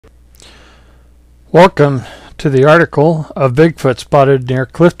Welcome to the article of Bigfoot spotted near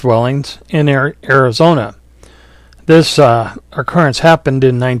cliff dwellings in Arizona. This occurrence happened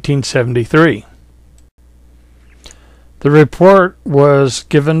in 1973. The report was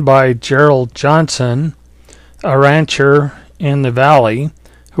given by Gerald Johnson, a rancher in the valley,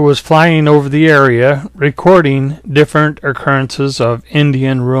 who was flying over the area recording different occurrences of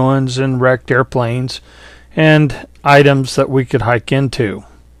Indian ruins and wrecked airplanes and items that we could hike into.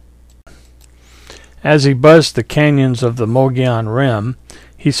 As he buzzed the canyons of the Mogollon Rim,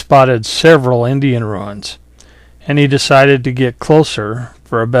 he spotted several Indian ruins, and he decided to get closer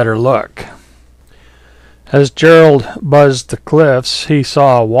for a better look. As Gerald buzzed the cliffs, he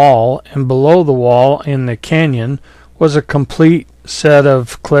saw a wall, and below the wall in the canyon was a complete set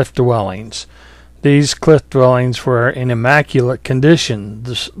of cliff dwellings. These cliff dwellings were in immaculate condition.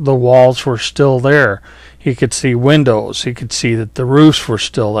 The walls were still there. He could see windows. He could see that the roofs were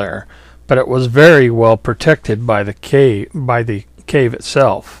still there. But it was very well protected by the cave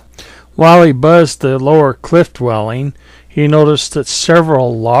itself. While he buzzed the lower cliff dwelling, he noticed that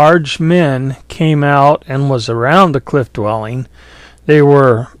several large men came out and was around the cliff dwelling. They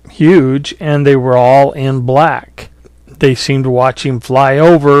were huge, and they were all in black. They seemed to watch him fly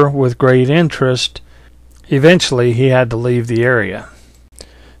over with great interest. Eventually, he had to leave the area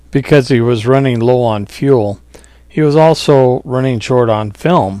because he was running low on fuel. He was also running short on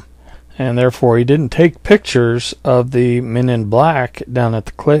film, and therefore he didn't take pictures of the men in black down at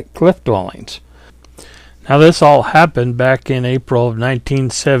the cliff dwellings. Now, this all happened back in April of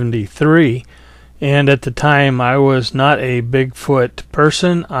 1973, and at the time I was not a Bigfoot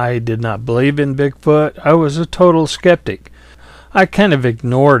person. I did not believe in Bigfoot. I was a total skeptic. I kind of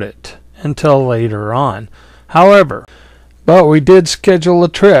ignored it until later on. However, but we did schedule a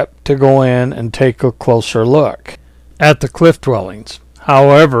trip to go in and take a closer look at the cliff dwellings.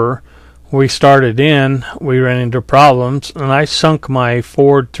 However, we started in, we ran into problems, and I sunk my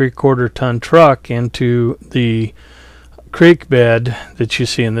Ford 3/4 ton truck into the creek bed that you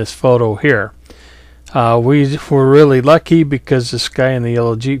see in this photo here. We were really lucky because this guy in the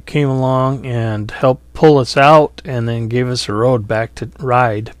yellow Jeep came along and helped pull us out and then gave us a road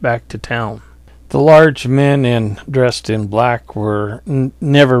ride back to town. The large men dressed in black were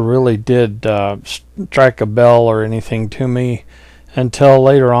never really did strike a bell or anything to me until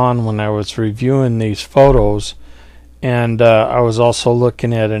later on when I was reviewing these photos, and I was also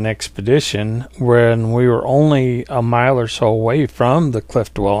looking at an expedition when we were only a mile or so away from the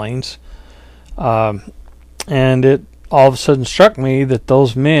cliff dwellings, and it all of a sudden struck me that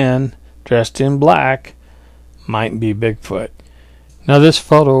those men dressed in black might be Bigfoot. Now, this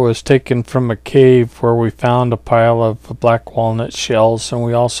photo is taken from a cave where we found a pile of black walnut shells, and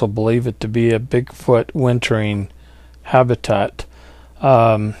we also believe it to be a Bigfoot wintering habitat.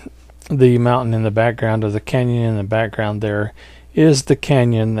 The mountain in the background, or the canyon in the background there, is the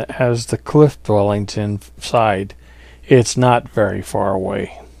canyon that has the cliff dwellings inside. It's not very far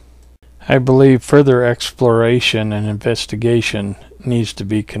away. I believe further exploration and investigation needs to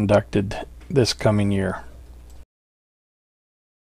be conducted this coming year.